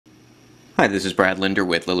Hi, this is Brad Linder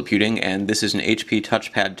with Liliputing, and this is an HP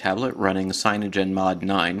TouchPad tablet running CyanogenMod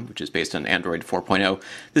 9, which is based on Android 4.0.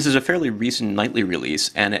 This is a fairly recent nightly release,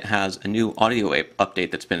 and it has a new audio update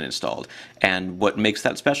that's been installed. And what makes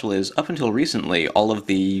that special is, up until recently, all of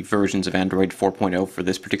the versions of Android 4.0 for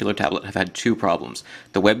this particular tablet have had two problems.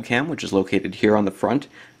 The webcam, which is located here on the front,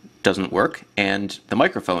 doesn't work, and the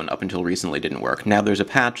microphone up until recently didn't work. Now there's a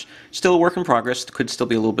patch, still a work in progress, could still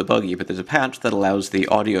be a little bit buggy, but there's a patch that allows the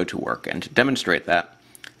audio to work, and to demonstrate that,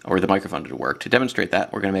 or the microphone to work, to demonstrate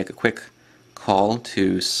that, we're going to make a quick call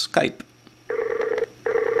to Skype.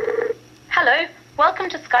 Hello, welcome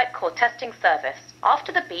to Skype call testing service.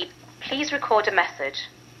 After the beep, please record a message.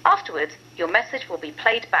 Afterwards, your message will be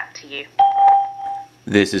played back to you.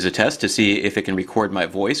 This is a test to see if it can record my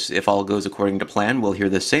voice. If all goes according to plan, we'll hear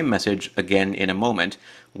the same message again in a moment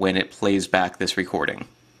when it plays back this recording.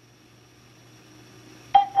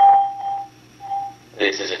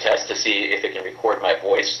 This is a test to see if it can record my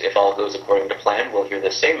voice. If all goes according to plan, we'll hear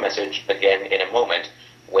the same message again in a moment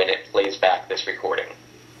when it plays back this recording.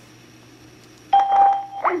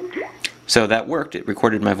 So that worked. It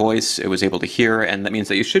recorded my voice, it was able to hear, and that means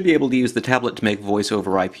that you should be able to use the tablet to make voice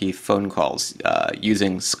over IP phone calls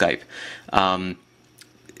using Skype.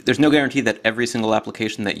 There's no guarantee that every single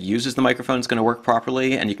application that uses the microphone is going to work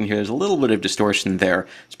properly, and you can hear there's a little bit of distortion there.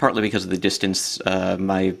 It's partly because of the distance.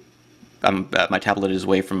 My tablet is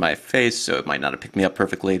away from my face, so it might not have picked me up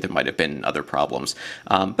perfectly. There might have been other problems.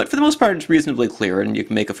 But for the most part, it's reasonably clear, and you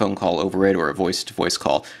can make a phone call over it or a voice-to-voice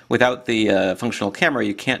call. Without the functional camera,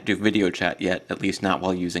 you can't do video chat yet, at least not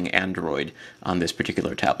while using Android on this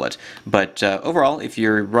particular tablet. But overall, if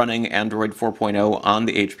you're running Android 4.0 on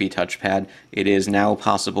the HP TouchPad, it is now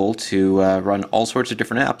possible to run all sorts of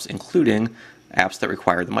different apps, including apps that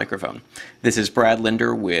require the microphone. This is Brad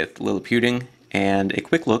Linder with Liliputing, and a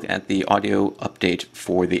quick look at the audio update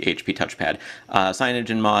for the HP TouchPad.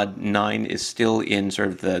 CyanogenMod 9 is still in sort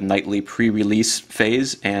of the nightly pre-release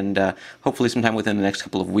phase, and hopefully sometime within the next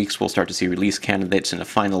couple of weeks we'll start to see release candidates in a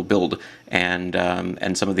final build, and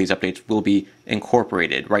some of these updates will be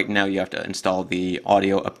incorporated. Right now you have to install the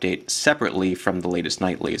audio update separately from the latest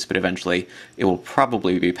nightlies, but eventually it will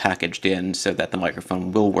probably be packaged in so that the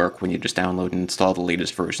microphone will work when you just download and install the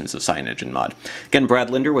latest versions of CyanogenMod. Again, Brad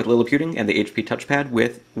Linder with Liliputing and the HP TouchPad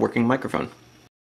with working microphone.